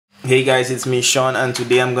Hey guys, it's me Sean, and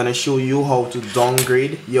today I'm gonna show you how to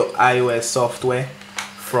downgrade your iOS software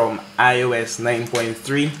from iOS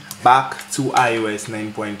 9.3 back to iOS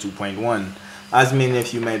 9.2.1. As many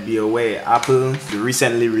of you might be aware, Apple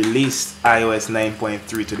recently released iOS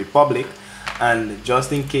 9.3 to the public, and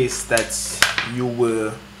just in case that you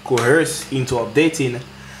were coerced into updating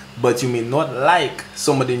but you may not like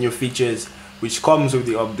some of the new features which comes with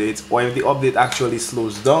the update, or if the update actually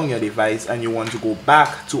slows down your device and you want to go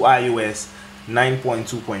back to iOS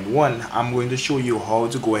 9.2.1, I'm going to show you how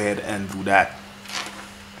to go ahead and do that.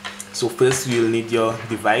 So first you'll need your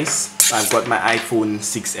device. I've got my iPhone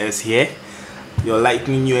 6s here, your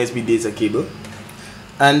lightning USB data cable,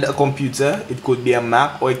 and a computer. It could be a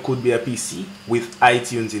Mac or it could be a PC with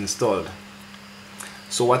iTunes installed.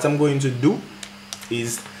 So what I'm going to do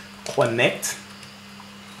is connect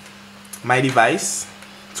my device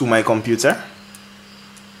to my computer.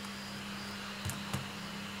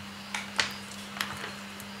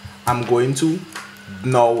 I'm going to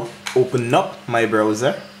now open up my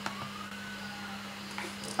browser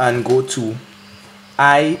and go to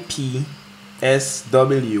ipsw.me.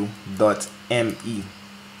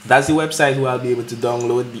 That's the website where I'll be able to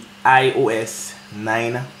download the iOS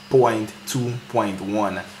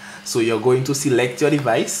 9.2.1. So you're going to select your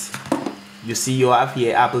device. You see you have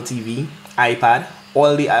here Apple TV, iPad,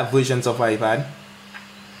 all the versions of iPad,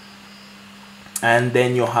 and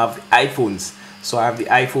then you have iPhones. So I have the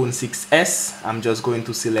iPhone 6s. I'm just going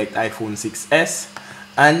to select iPhone 6s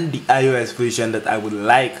and the iOS version that I would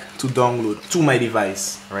like to download to my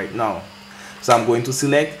device right now. So I'm going to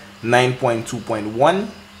select 9.2.1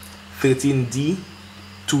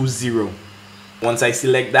 13D20. Once I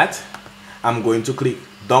select that, I'm going to click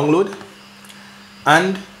download,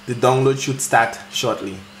 and the download should start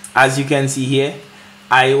shortly. As you can see here,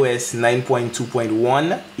 iOS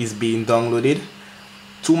 9.2.1 is being downloaded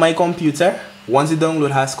to my computer. Once the download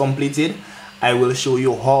has completed, I will show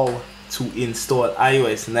you how to install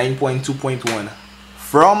iOS 9.2.1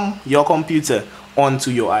 from your computer onto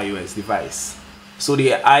your iOS device. So the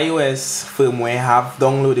iOS firmware have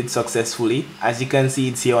downloaded successfully. As you can see,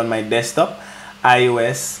 it's here on my desktop,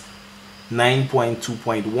 iOS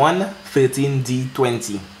 9.2.1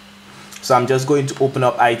 13D20. So I'm just going to open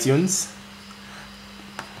up iTunes,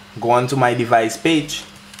 go on to my device page,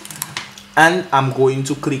 and I'm going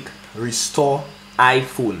to click restore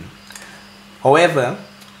iPhone. However,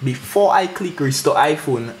 before I click restore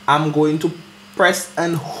iPhone, I'm going to press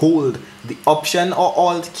and hold the Option or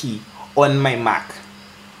Alt key on my Mac,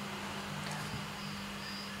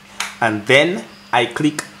 and then I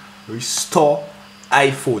click restore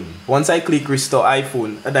iPhone. Once I click restore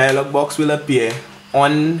iPhone, a dialog box will appear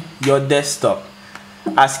on your desktop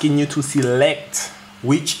asking you to select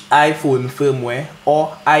which iPhone firmware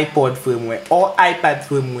or iPod firmware or iPad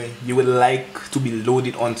firmware you would like to be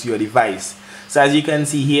loaded onto your device. So as you can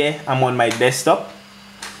see here, I'm on my desktop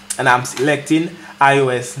and I'm selecting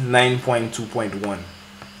iOS 9.2.1.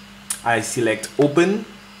 I select open,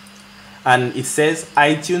 and it says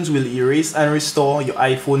iTunes will erase and restore your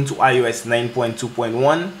iPhone to iOS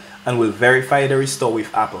 9.2.1 and will verify the restore with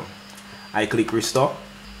Apple. I click restore.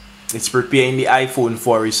 It's preparing the iPhone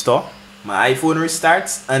for restore. My iPhone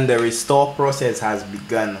restarts and the restore process has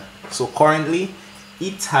begun. So currently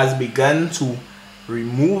it has begun to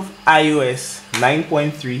remove iOS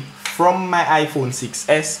 9.3 from my iPhone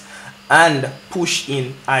 6s and push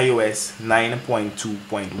in iOS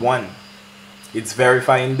 9.2.1. It's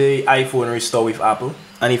verifying the iPhone restore with Apple.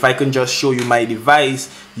 And if I can just show you my device,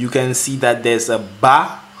 you can see that there's a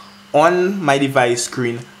bar on my device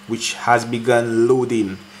screen which has begun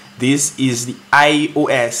loading. This is the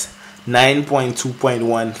iOS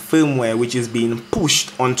 9.2.1 firmware which is being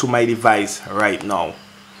pushed onto my device right now.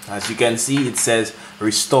 As you can see, it says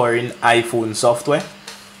restoring iPhone software.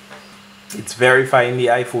 It's verifying the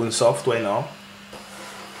iPhone software now.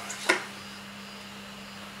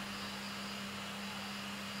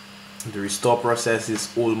 The restore process is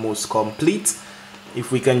almost complete. If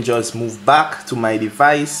we can just move back to my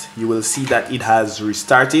device, you will see that it has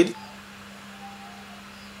restarted.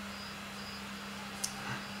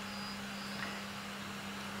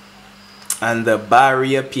 And the bar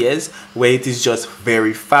reappears where it is just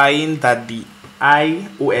verifying that the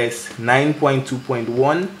iOS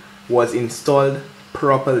 9.2.1 was installed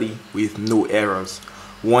properly with no errors.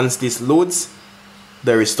 Once this loads,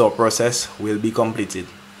 the restore process will be completed.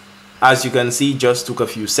 As you can see, just took a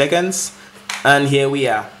few seconds, and here we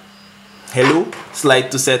are. Hello, slide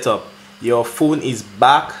to setup. Your phone is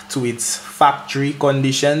back to its factory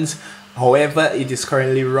conditions. However, it is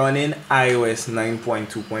currently running iOS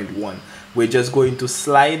 9.2.1. We're just going to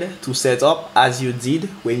slide to set up as you did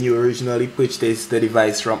when you originally purchased the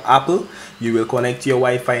device from Apple. You will connect your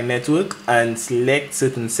Wi-Fi network and select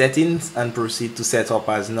certain settings and proceed to set up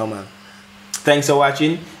as normal. Thanks for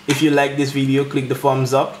watching. If you like this video, click the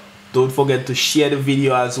thumbs up. Don't forget to share the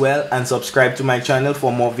video as well and subscribe to my channel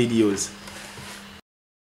for more videos.